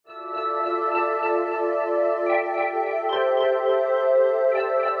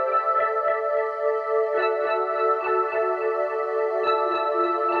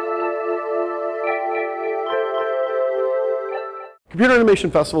Computer Animation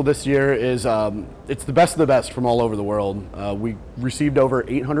Festival this year is it's the best of the best from all over the world. We received over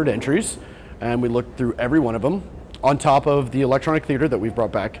 800 entries, and we looked through every one of them. On top of the electronic theater that we've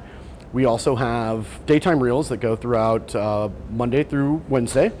brought back, we also have daytime reels that go throughout Monday through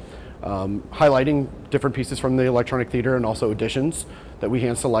Wednesday, highlighting different pieces from the electronic theater and also additions that we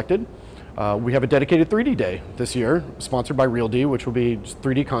hand selected. We have a dedicated 3D day this year, sponsored by RealD, which will be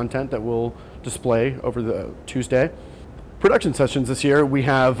 3D content that we'll display over the Tuesday. Production sessions this year, we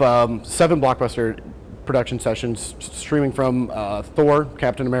have 7 blockbuster production sessions streaming from Thor,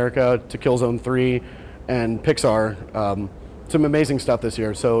 Captain America, to Killzone 3, and Pixar. Some amazing stuff this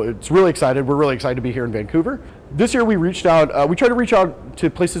year, so it's really excited. We're really excited to be here in Vancouver. This year we reached out, we tried to reach out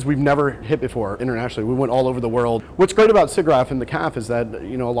to places we've never hit before internationally. We went all over the world. What's great about SIGGRAPH and the CAF is that,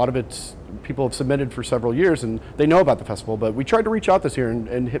 you know, a lot of it's people have submitted for several years and they know about the festival, but we tried to reach out this year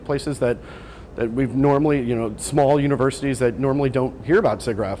and hit places that we've normally, you know, small universities that normally don't hear about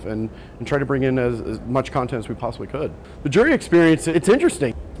SIGGRAPH and try to bring in as much content as we possibly could. The jury experience, it's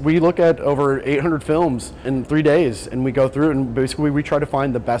interesting. We look at over 800 films in 3 days and we go through and basically we try to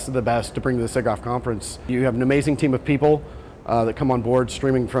find the best of the best to bring to the SIGGRAPH conference. You have an amazing team of people that come on board,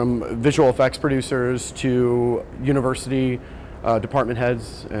 streaming from visual effects producers to university department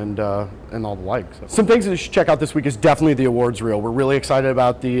heads and all the like. So, some things that you should check out this week is definitely the awards reel. We're really excited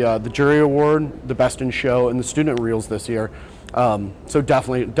about the jury award, the best in show, and the student reels this year. So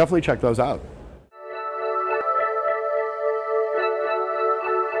definitely check those out.